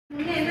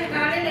என்ன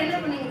காலையில என்ன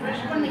பண்ணீங்க?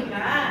 பிரஷ்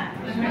பண்ணீங்களா?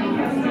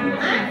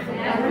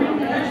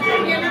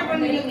 என்ன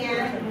பண்ணீங்க?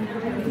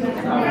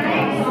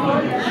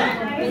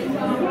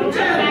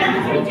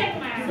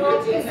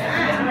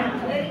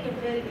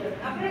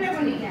 அப்புறம் என்ன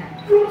பண்ணீங்க?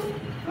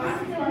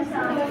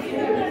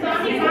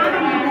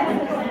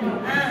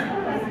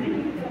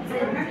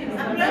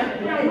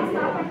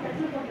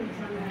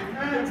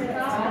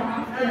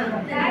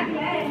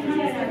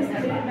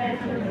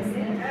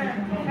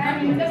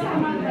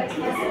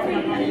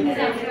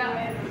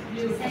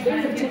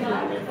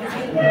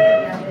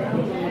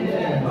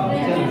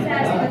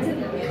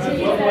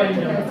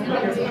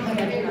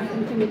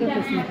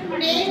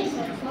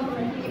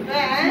 இப்ப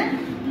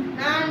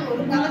நான்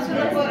ஒரு கதை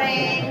சொல்ல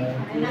போறேன்.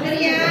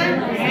 சரியா?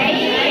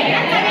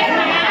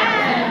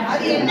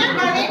 அது என்ன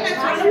கதைன்னு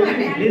நான் சொல்ல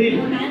மாட்டேன்.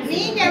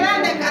 நீங்க தான்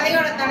அந்த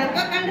கதையோட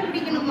தலைப்பை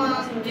கண்டுபிடிக்கணுமா?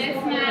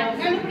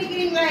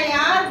 கண்டுபிடிக்கிறீங்களா?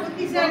 யார்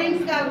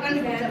புத்திசாலின்னு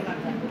கண்டுபிடிச்சிடலாம்.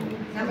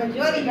 நம்ம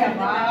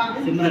ஜோதிகாவா,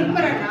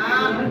 சிம்ரனா,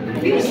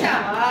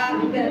 பிரிஷாவா,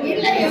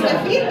 இல்ல இவங்க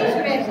கீர்த்தி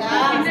சுரேஷா,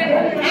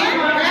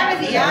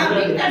 ரேவதியா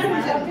அப்படின்னு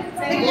கண்டுபிடிச்சிடலாம்.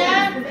 சரியா?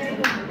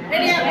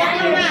 ரெடியா?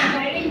 பார்க்கலாமா?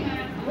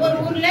 ஒரு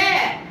ஊர்ல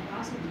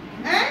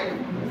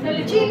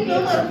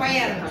சின்னுன்னு ஒரு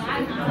பையன்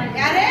இருந்தான்.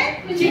 யாரு?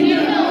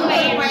 சின்னுன்னு ஒரு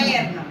பையன்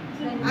இருந்தான்.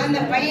 அந்த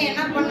பையன்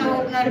என்ன பண்ண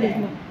ஒரு நாள்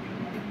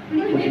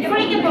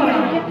குளிக்க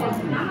போறான்.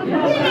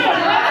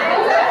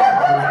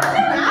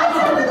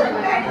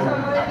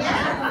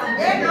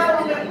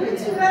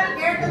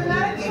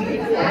 கேட்டதுனால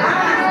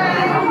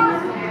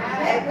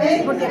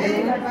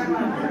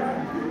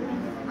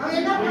அவன்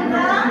என்ன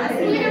பண்றான்?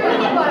 குளிக்க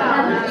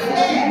போறான்.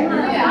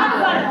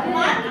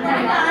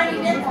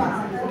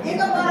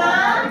 எங்க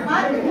போறான்?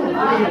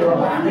 எங்க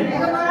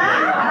போறான்?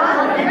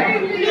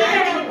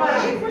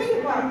 குளிக்க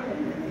போறான்.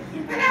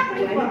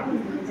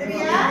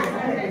 சரியா?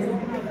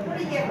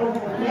 குளிக்க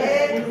போகும்போது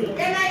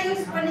என்ன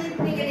யூஸ்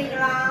பண்ணிருக்கீங்க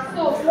நீங்களா?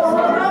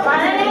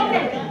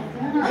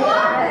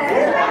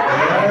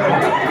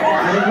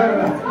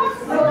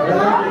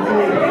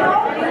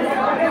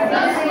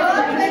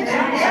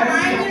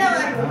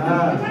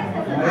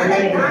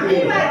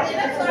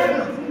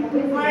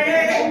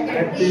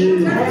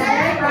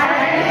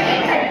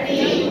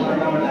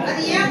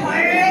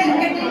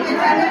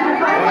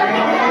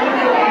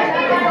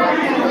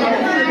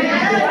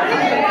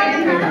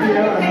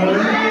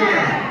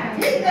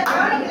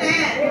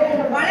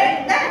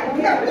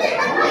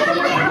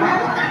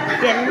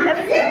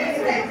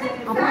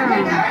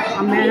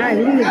 அம்மா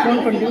எதுவும்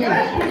ஃபோன் பண்ணுறீங்க?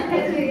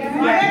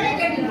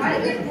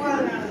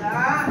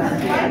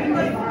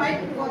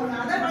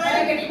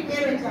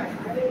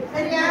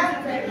 சரியா?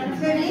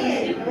 சரி,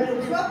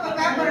 சோப்பு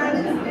பேப்பர்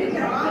வந்து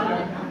பிரிக்கிறோம்.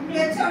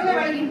 வச்சோடனே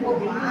வலிக்கு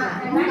போகுமா?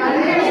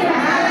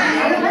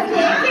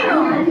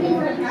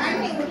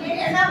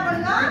 என்ன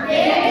பண்ணோம்?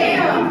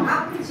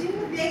 அப்படி சின்ன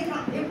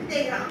தேய்க்கிறோம். எப்படி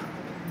தேய்க்கிறோம்?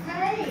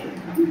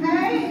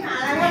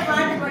 அழகா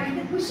பாட்டு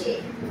பாடிட்டு குஷி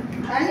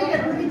தண்ணியில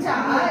குதிச்சா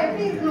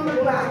எப்படி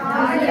இருக்கணும்?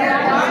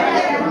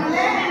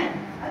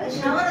 அது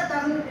ஷவரை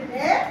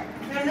திறந்துட்டு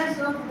நல்லா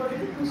சோப்பு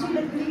போட்டு குஷியில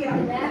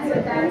குதிக்கிறோம்.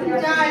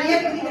 ஜாலியா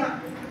குதிக்கிறோம்.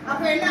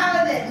 அப்ப என்ன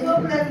ஆகுது?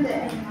 சோப்புல இருந்து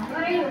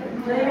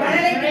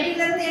கடலை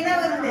கட்டில இருந்து என்ன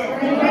வருது?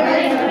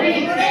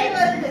 முறை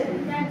வருது.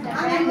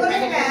 அந்த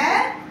முறையில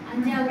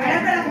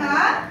அழகழகா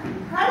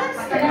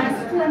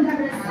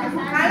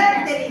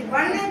கலர் தெரியும்,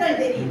 வண்ணங்கள்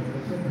தெரியும்.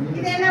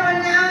 இது என்ன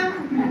வண்ணம்?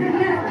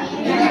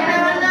 இது என்ன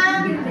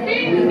வண்ணம்?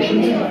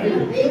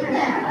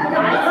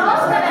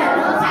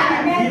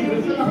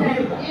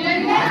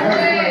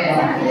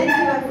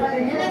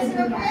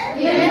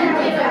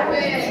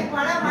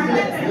 பல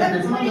வண்ணங்கள்ல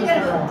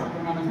குமிழிகள் வரும்.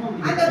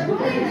 அந்த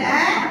குமிழில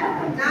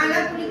நானா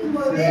குளிக்கும்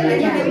போது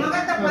என்னுடைய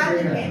முகத்தை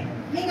பார்த்துருக்கேன்.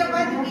 நீங்க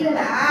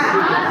பார்த்துருக்கீங்களா?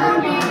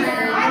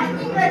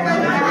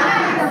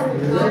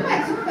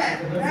 Super super.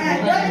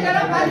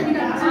 ஜோதிகாலாம்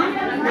பார்த்துருக்கீங்களா?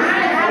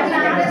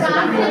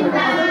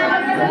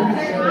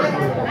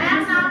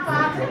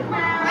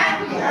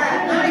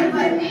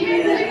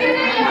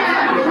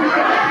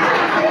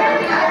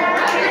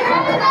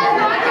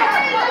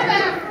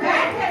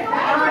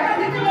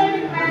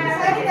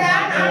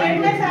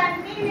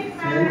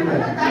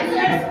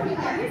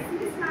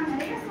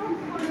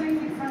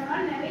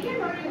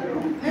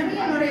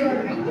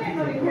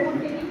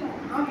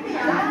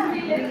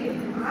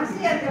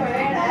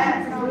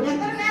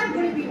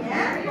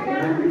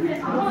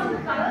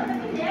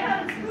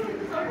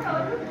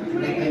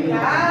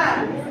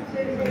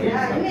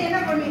 என்ன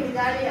பண்ணுவீங்க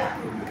ஜாலியா?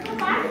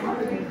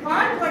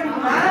 பாட்டு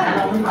பண்ணுவீங்களா?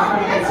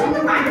 சின்ன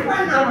பாட்டு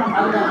பாடணும்.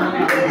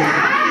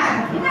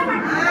 என்ன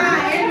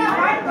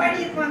பாட்டு பாடி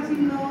இருப்பான்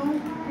சின்ன?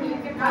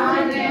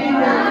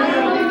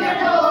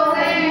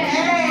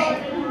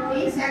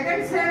 நீ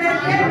செகண்ட்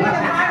ஸ்டாண்டர்ட்ல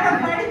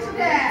பாடம்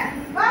படிச்சுட்ட.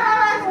 வா வா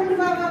வா சொல்லு.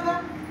 வா வா வா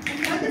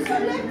வந்து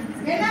சொல்லு.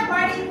 என்ன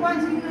பாடி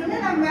இருப்பான் சின்னன்னு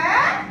நம்ம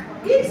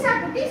ஈர்ஷா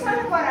குட்டி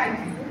சொல்ல போறாங்க.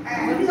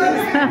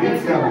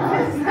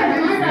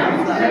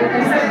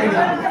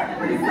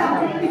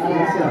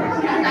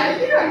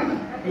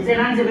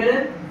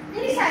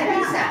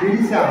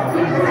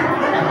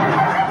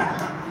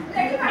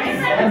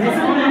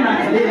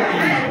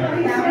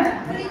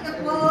 குளிக்க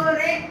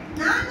போறேன்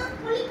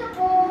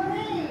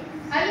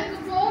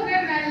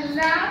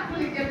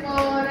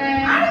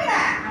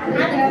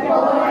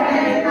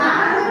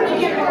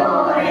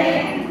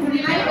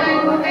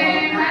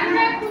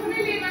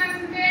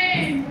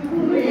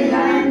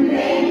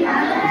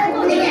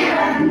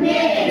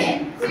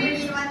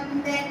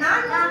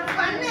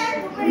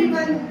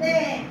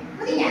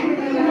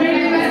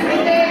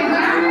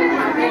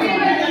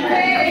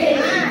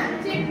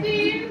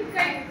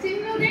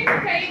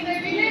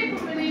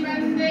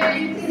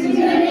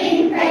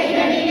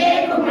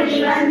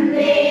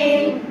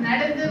வந்தேன்.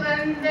 நடந்து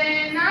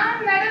வந்தேன்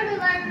நான் நடந்து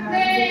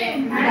வந்தேன்.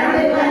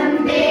 நடந்து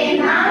வந்தேன்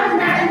நான்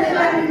நடந்து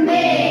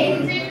வந்தேன்.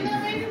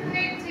 சின்னுவின்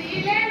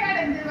நெற்றியிலே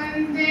நடந்து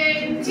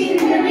வந்தேன்.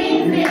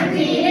 சின்னுவின்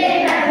நெற்றியிலே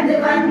நடந்து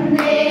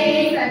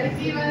வந்தேன்.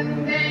 சறுக்கி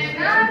வந்தேன்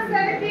நான்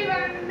சறுக்கி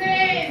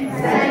வந்தேன்.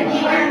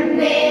 சறுக்கி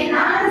வந்தேன்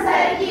நான்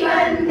சறுக்கி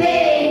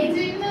வந்தேன்.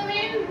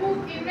 சின்னுவின்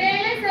மூக்கின்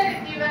மேலே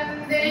சறுக்கி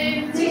வந்தேன்.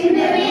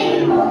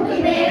 சின்னுவின்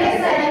மூக்கின் மேலே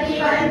சறுக்கி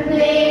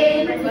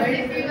வந்தேன்.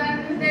 வழுக்கி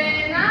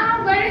வந்தேன்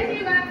நான் வழுக்கி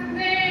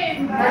வந்தேன்.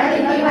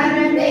 வழுக்கி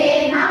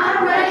வந்தேன் நான்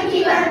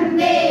வழுக்கி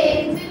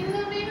வந்தேன்.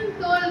 சின்னுவின்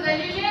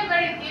தோள்களிலே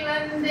வழுக்கி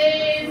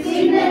வந்தேன்.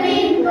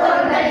 சின்னுவின்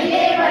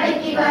தோள்களிலே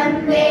வழுக்கி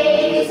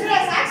வந்தேன்.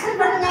 ஆக்சன்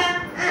பண்ணுங்க.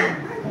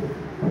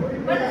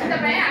 இந்த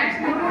பையன்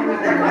action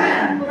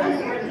பண்ணுவான்.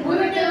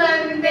 உருண்டு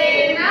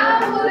வந்தேன்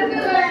நான்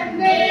உருண்டு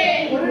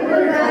வந்தேன்.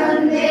 உருண்டு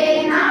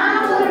வந்தேன்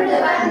நான் உருண்டு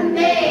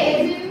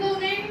வந்தேன்.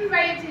 சின்னுவின்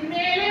வயிற்றின்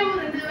மேலே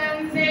உருண்டு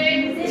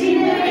வந்தேன்.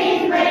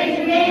 சின்னுவின்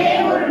வயிற்றின் மேலே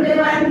உருண்டு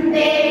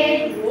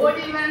வந்தேன்.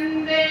 ஓடி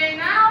வந்தேன்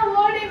நான்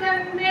ஓடி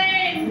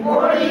வந்தேன்.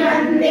 ஓடி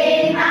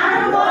வந்தேன்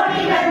நான்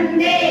ஓடி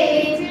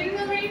வந்தேன்.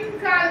 சின்னுவின்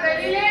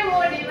கால்களிலே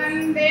ஓடி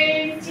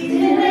வந்தேன்.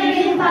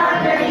 சின்னுவின்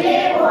கால்களிலே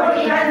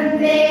ஓடி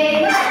வந்தேன்.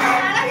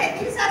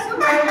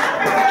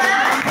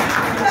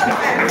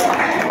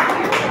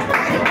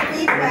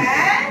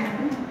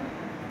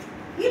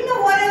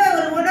 இன்னும் ஒரு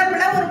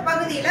உடம்புல ஒரு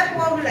பகுதியில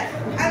போகல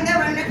அந்த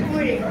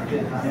வண்ணக்குமிழி.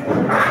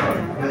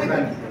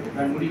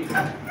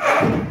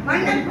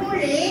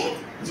 வண்ணக்குமிழி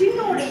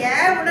சின்னுடைய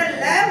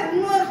உடல்ல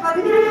இன்னொரு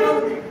பகுதி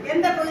போகுது.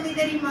 எந்த பகுதி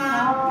தெரியுமா?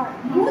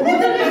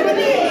 முதுகு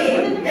பகுதி.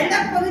 எந்த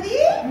பகுதி?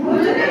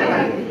 முதுகு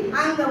பகுதி.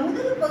 அங்க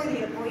முதுகு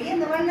பகுதியில போய்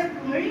அந்த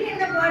வண்ணக்குமிழி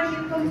என்ன பாடி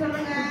இருக்கும்னு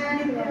சொல்லுங்க.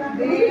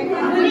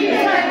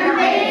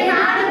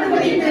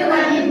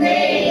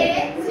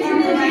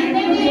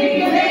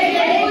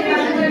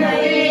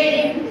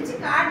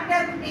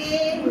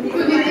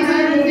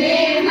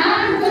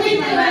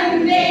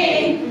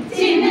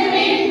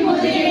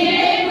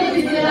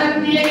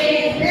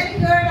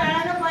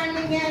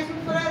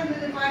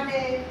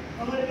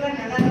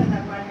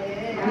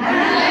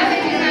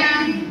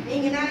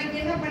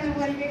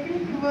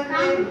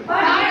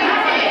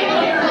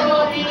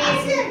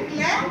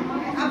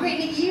 அப்ப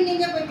இன்னைக்கு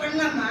ஈவினிங்க போய்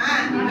பண்ணலாமா?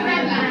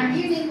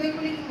 ஈவினிங் போய்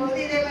குளிக்கும் போது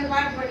இதே மாதிரி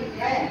பாட்டு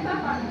பாடிட்டு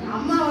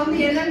அம்மா வந்து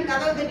என்னன்னு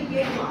கதவை தட்டி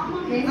கேட்கும்.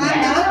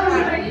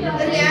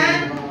 சரியா?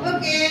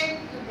 ஓகே.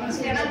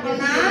 என்ன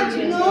பண்ணா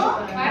சின்ன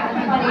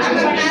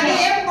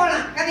கதையே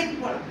போலாம், கதைக்கு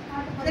போலாம்.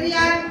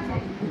 சரியா?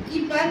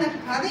 இப்ப அந்த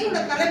கதையோட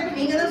தலைப்பு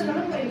நீங்க தான்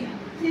சொல்ல போறீங்க.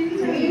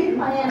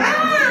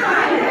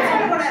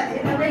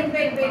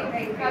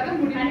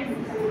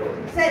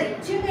 சரி,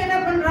 சின்ன என்ன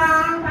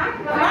பண்றான்?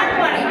 பாட்டு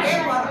பாடிட்டே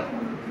போறான்.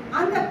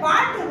 அந்த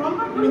பாட்டு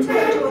ரொம்ப பிடிச்சு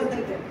போச்சு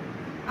ஒருத்தருக்கு.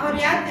 அவர்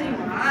யார்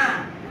தெரியுமா?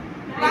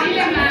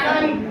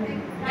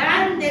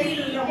 யாரும்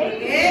தெரியல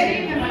உங்களுக்கு?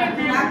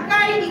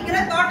 தக்காளி விற்கிற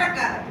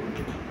தோட்டக்காரர்.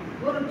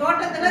 ஒரு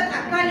தோட்டத்துல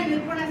தக்காளி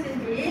விற்பனை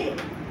செஞ்சு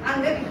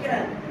அங்க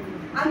விற்கிறார்.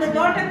 அந்த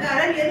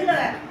தோட்டக்காரர் எதுல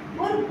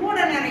ஒரு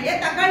கூடை நிறைய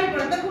தக்காளி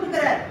பழத்தை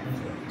கொடுக்கிறார்.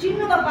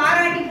 சின்னுவ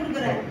பாராட்டி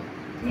கொடுக்கிறார்.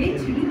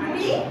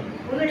 சின்னுக்குடி,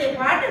 உன்னுடைய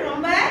பாட்டு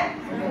ரொம்ப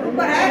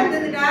சூப்பரா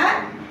இருந்ததுடா.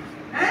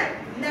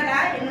 இந்தடா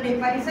என்னுடைய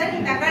பரிசா, நீ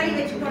தக்காளி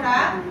வச்சுக்கோடா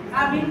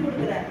அப்படின்னு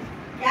கொடுக்கிறார்.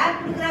 யார்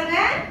கொடுக்குறாங்க?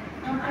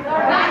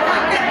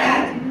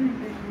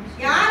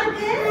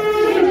 யாருக்கு?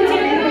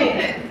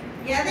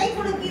 எதை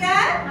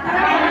கொடுக்கிறார்?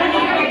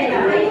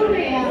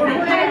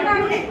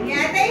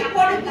 எதை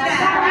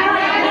கொடுக்கிறார்?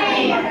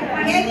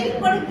 எதில்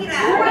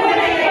கொடுக்கிறார்?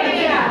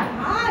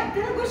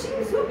 இத்தனை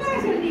கொஸ்டின் சூப்பரா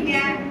சொல்றீங்க.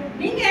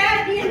 நீங்க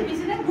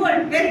டிஎன்பிசில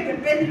gold. Very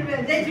good, very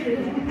good,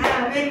 ஜெயிச்சிடுங்க.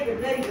 Very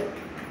good, very good.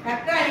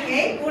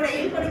 தக்காளியை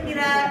கூடையில்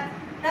கொடுக்கிறார்.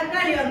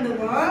 தக்காளி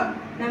வந்ததும்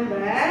நம்ம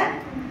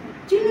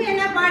சின்ன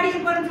என்ன பாடி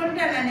இருப்போம்னு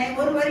சொல்லிட்டேன். நான்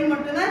ஒரு வரி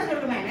மட்டும் தான்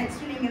சொல்லுவேன்.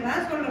 நெக்ஸ்ட் நீங்க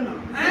தான் சொல்லணும்.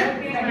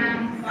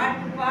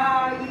 பாட்டு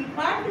போய்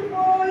பாட்டு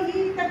போய்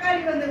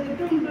தக்காளி வந்தது.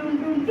 டும் டும்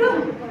டும்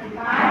டும்.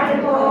 பாட்டு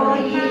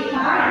போய்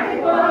பாட்டு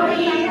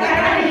போய்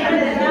தக்காளி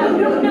வந்தது. டும்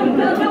டும் டும்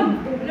டும்.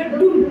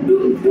 டும்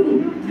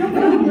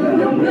டும் டும்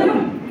டும்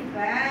டும். இப்ப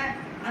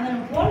அத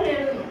நம்ம போன்ல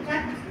எழுதணும்.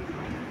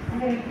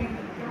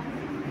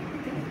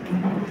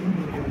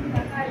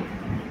 தக்காளி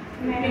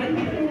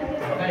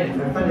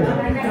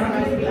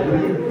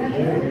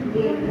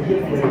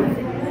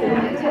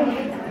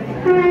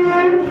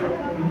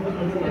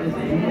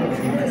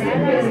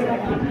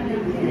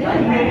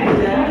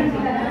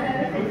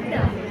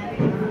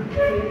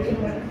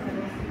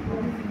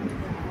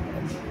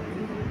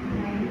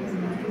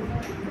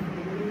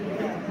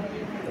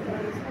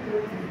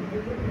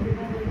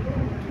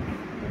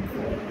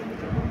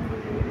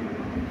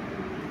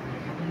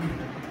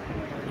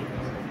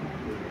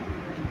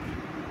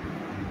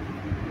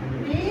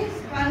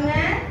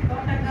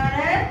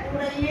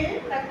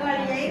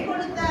தக்காளியை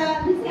கொடுத்தார்.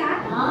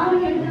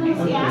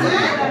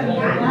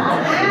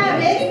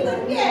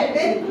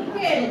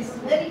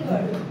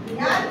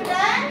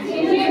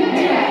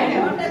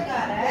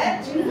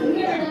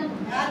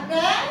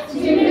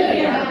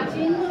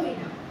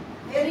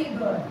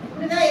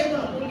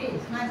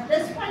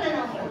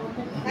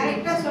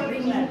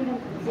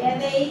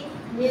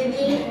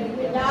 எதில்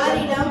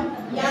யாரிடம்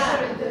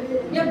யார்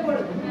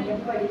எப்பொழுது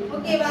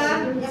ஓகேவா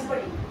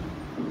எப்படி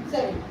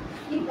சரி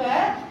இப்போ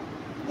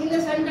இந்த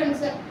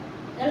சென்டென்ஸ்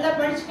எல்லாம்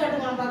படிச்சு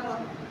காட்டுங்க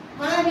பார்க்கலாம்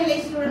மனநிலை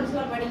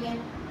ஸ்டூடெண்ட்ஸ்லாம் படிங்க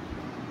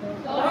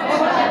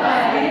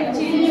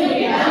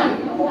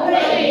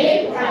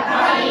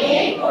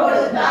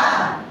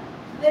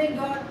வெரி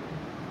குட்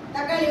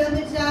தக்காளி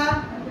வந்துச்சா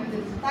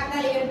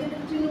தக்காளி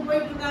எடுத்துட்டு சின்ன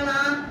போயிட்டு இருக்கானா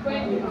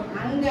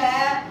அங்க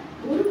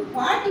ஒரு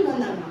பாட்டி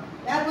வந்தாங்க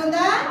யார்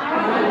வந்தா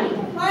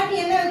பாட்டி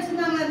என்ன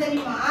வச்சிருந்தாங்க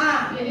தெரியுமா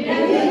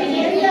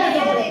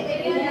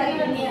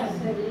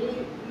சரி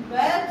இப்ப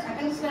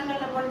செகண்ட்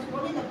ஸ்டாண்டர்ட்ல படிச்சு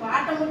போட்டு இந்த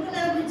பாட்டை மட்டும்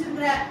நினைப்பு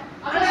வச்சிருக்கிற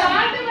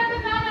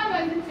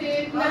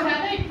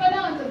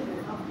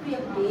அப்படி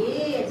அப்படி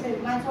சரி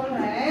நான்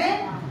சொல்றேன்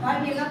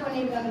பாட்டி என்ன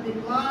பண்ணிருக்காங்க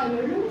தெரியுமா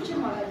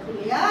எலுமிச்சம் மரம் இருக்கு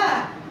இல்லையா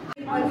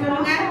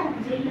சொல்லுங்க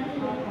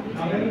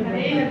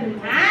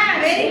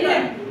வெரி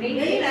குட்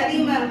வெயில்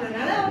அதிகமா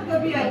இருக்கிறதுனால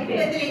தொப்பி வாங்கிட்டு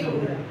வெத்தலை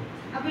கொடுக்குறேன்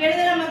அப்ப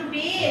எழுதலாம்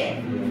அப்படி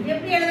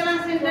எப்படி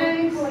எழுதலாம்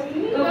சென்டென்ஸ்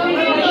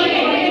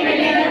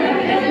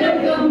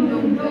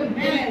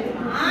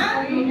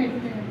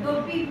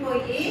தொப்பி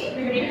போய்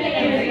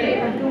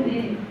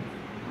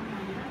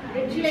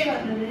வெற்றிலை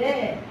வந்தது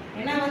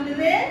என்ன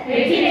வந்தது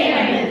வெற்றிலை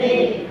வந்தது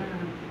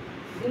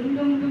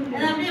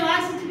அத அப்படியே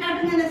வாசிச்சு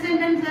காட்டுங்க இந்த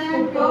சென்டென்ஸ்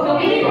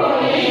தொப்பி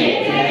போய்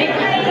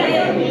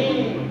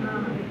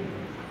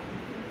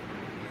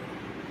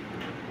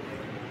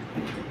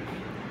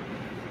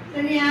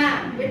சரியா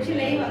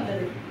வெற்றிலை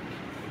வந்தது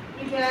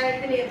இப்ப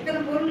இதுல எத்தனை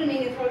பொருள்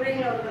நீங்க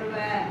சொல்றீங்களா ஒரு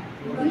தடவை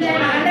இந்த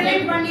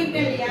அண்டர்லைன்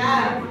பண்ணிருக்கேன் இல்லையா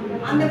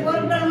அந்த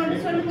பொருட்களை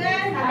மட்டும் சொல்லுங்க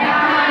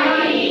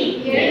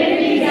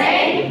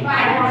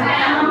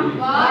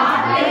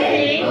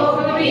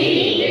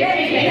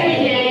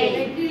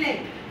வெற்றிலை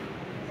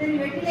சரி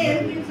வெற்றிலை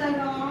எதுக்கு யூஸ்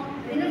ஆகும்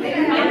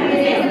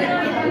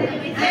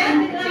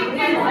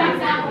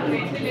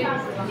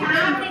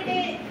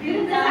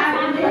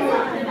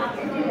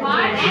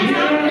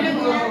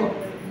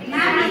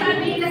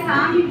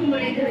சாமி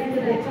கும்பிட்டு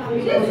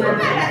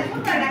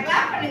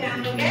கிளாப் பண்ணுங்க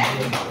அவங்க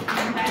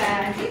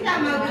சீதா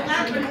அம்மாவுக்கு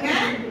கிளாப் பண்ணுங்க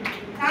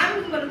சாமி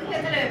கும்பிட்றதுக்கு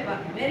எத்தனை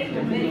வைப்பாங்க வெரி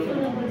குட் வெரி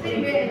குட் சரி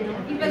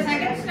இப்போ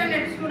செகண்ட்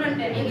ஸ்டாண்டர்ட்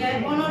ஸ்டூடெண்ட் நீங்க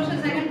போன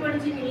வருஷம் செகண்ட்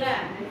படிச்சீங்கல்ல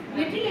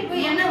வெற்றிலை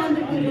போய் என்ன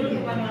வந்துருக்குன்னு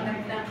சொல்லுங்க பாக்கலாம்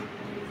கரெக்டா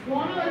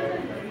போன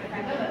வருஷம்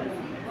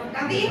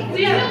கதையும்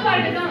சின்ன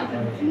பாட்டு தான்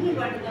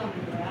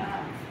வந்துருக்கா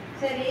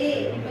சரி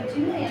இப்போ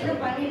சின்ன என்ன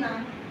பண்ணினா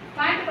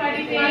பாட்டு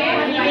பாடிட்டே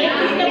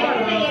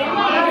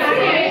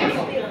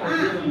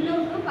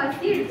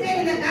சரி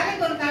இந்த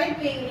கதைக்கு ஒரு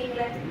தலைப்பு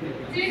வைங்களீங்களே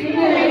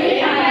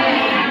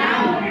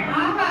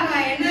ஆமாங்க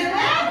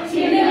என்னது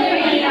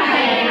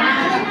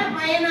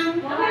பயணம்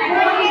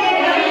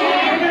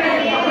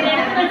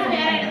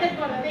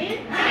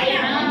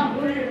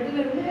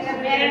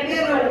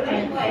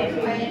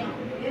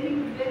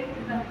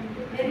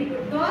வெரி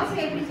குட் தோசை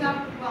எப்படி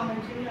சாப்பிட்டுப்பாங்க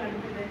சின்ன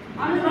அடுத்தது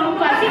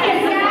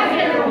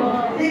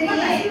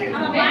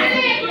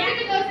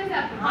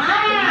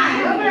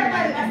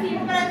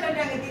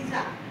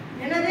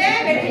என்னது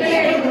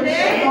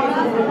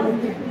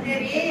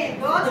சரி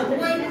தோசை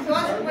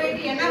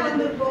போயிட்டு என்ன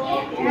வந்திருக்கும்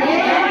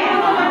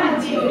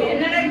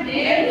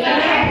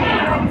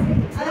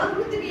அதை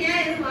கொடுத்துட்டு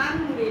ஏன் எதுவும் வாங்க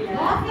முடியல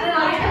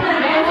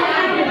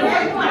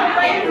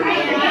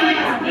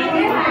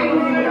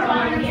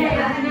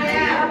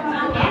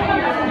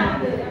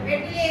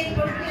வெட்டியை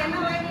கொடுத்து என்ன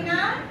வாங்கினா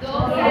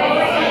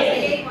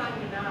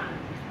வாங்கினான்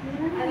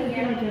அது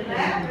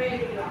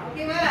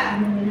ஓகேவா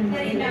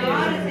சரி இந்த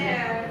 6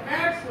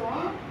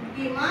 வேர்ட்ஸும்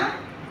முக்கியமா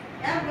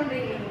என்ன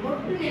பண்றீங்க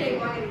ஒட்டு நிலை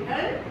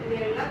மாணவிகள்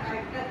இதெல்லாம்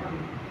கரெக்டா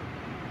பண்ணணும்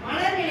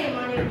மலர்நிலை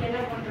மாணவிகள்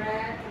என்ன பண்ற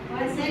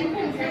ஒரு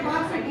சென்டென்ஸை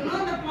வாசிக்கணும்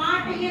அந்த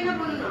பாட்டை என்ன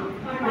பண்ணணும்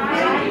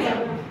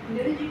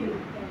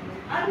தெரிஞ்சுக்கணும்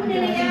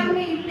அருநிலை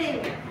யாருமே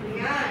இல்லைங்க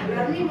இல்லையா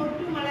எல்லாருமே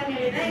ஒட்டு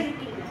மலர்நிலை தான்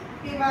இருக்கீங்க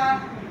ஓகேவா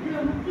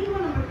இதுல முக்கியமா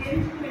நம்ம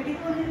தெரிஞ்சுக்க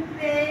வேண்டியது ஒன்று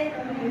இருக்குது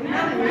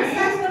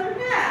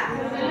சொல்லுங்க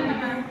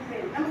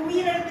நம்ம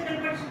உயிர்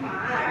எழுத்துக்கள் படிச்சுமா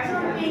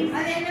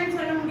அது என்னன்னு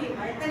சொல்ல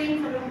முடியுமா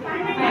எத்தனைன்னு சொல்ல முடியுமா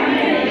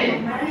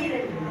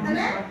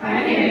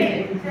 12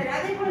 சரி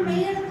அதே போல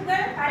மெய்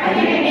எழுத்துக்கள்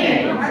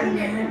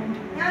 17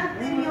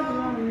 யாருக்கு தெரியும்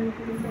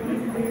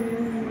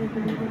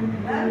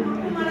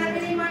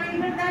மலர்நிலை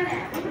மாணவிகள் தானே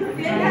உங்களுக்கு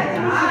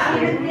தெரியாதா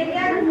எனக்கு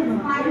தெரியாது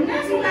என்ன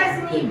கிளாஸ்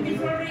நீ இப்படி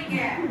சொல்றீங்க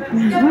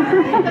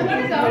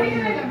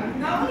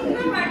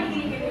கவனிக்கவே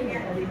மாட்டேங்கிறீங்க நீங்க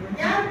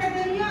யாருக்கு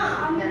தெரியும்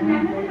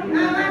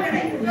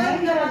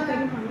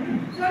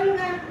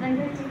சொல்லுங்க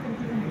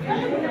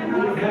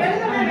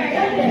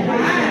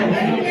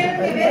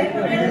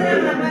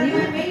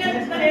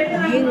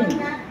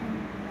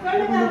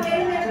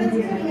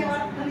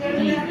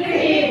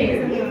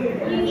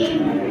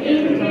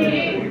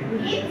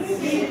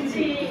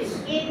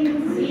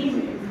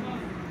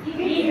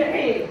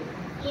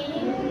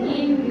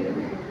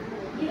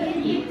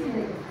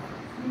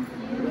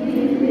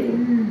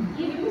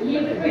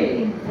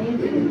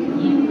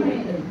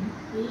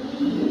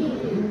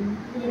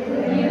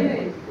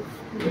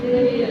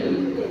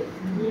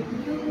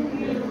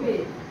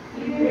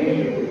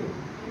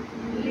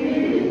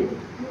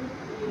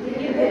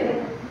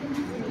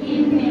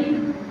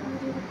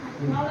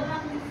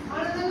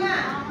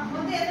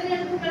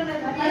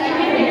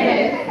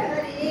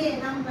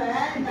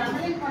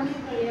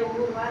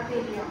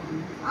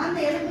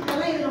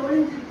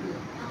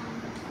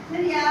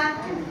சரியா?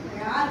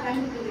 யார்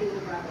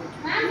கண்டுபிடிக்கிறது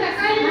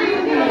பார்க்கலாம்.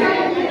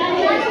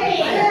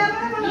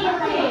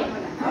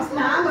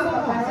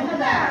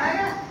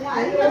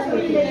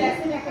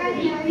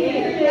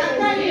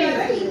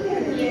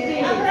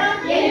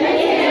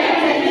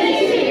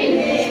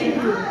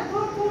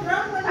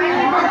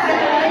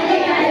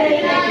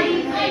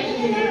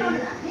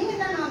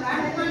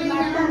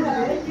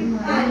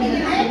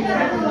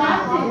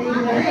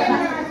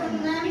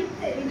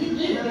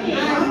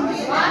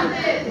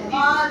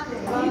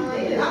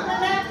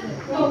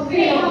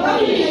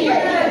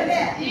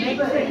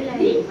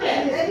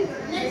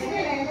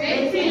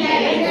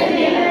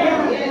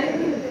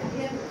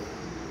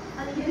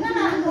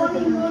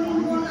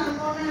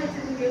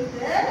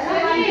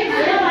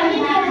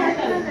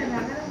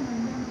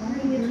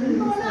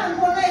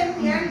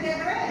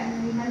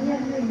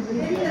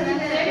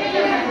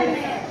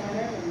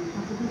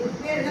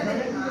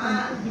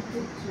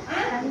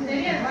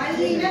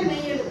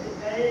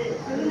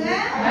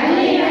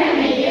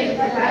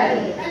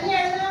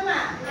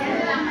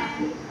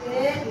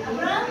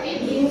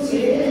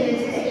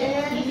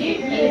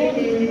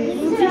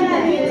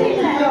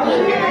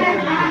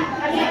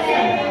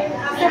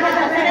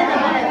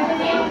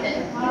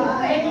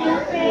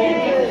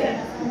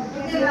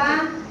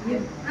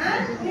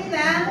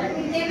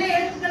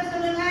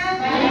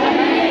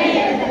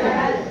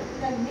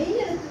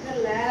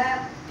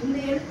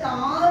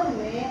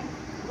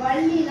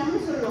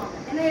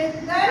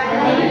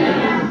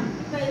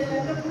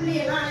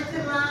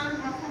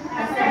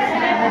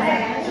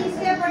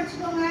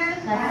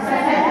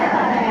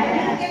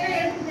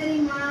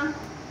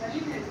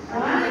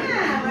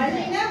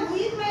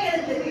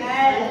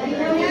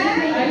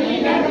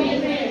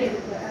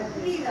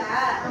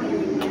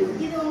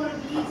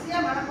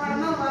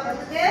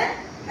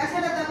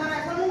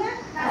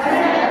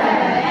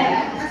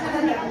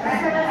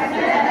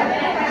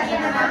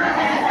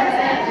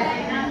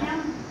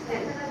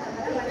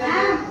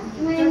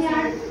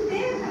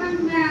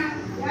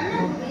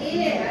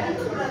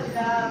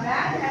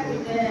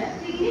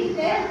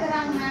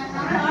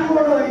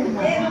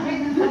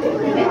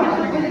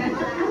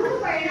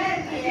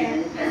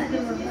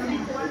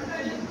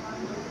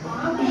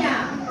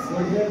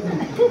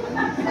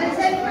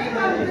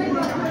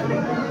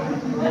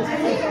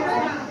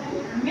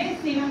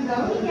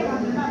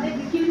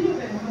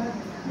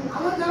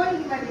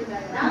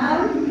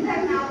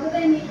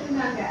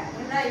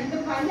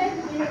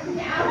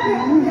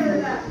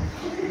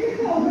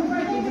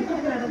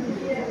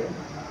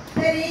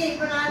 சரி,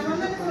 இப்ப நான்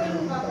சொன்னது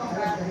சொல்லுங்க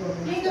பாப்போம்.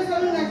 நீங்க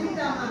சொல்லுங்க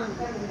சீதாமா.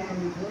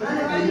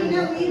 அந்த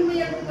வள்ளினா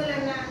உயிர்மெய் எழுத்துக்கள்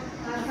என்ன?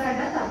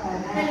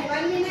 சரி,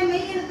 வள்ளினா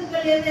மெய்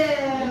எழுத்துக்கள் எது?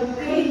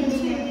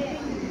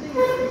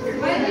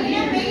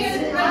 வள்ளினா மெய்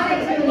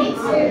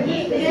எழுத்துக்கள்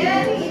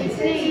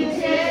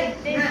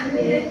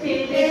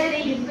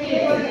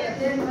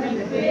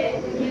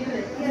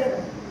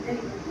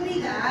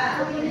புரியுதா?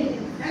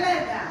 நல்லா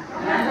இருக்கா?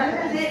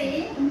 சரி,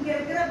 இங்க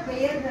இருக்கிற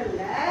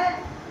பெயர்கள்ல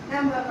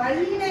நம்ம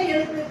வள்ளின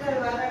எழுத்துக்கள்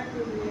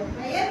வரக்கூடிய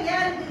பெயர்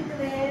யாருக்கு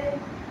இருக்குது?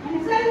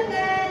 சொல்லுங்க.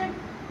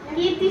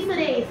 கீர்த்தி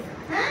சுரேஷ்.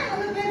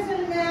 உங்க பேர்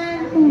சொல்லுங்க.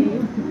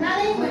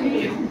 நலைமணி.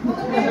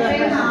 உங்க பேர்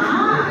என்ன?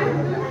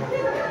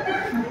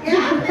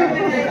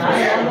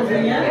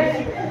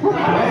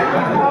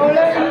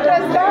 அவ்வளோ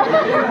இன்ட்ரெஸ்டா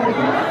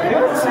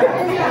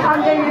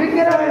அங்க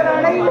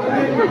இருக்கிறவங்களோட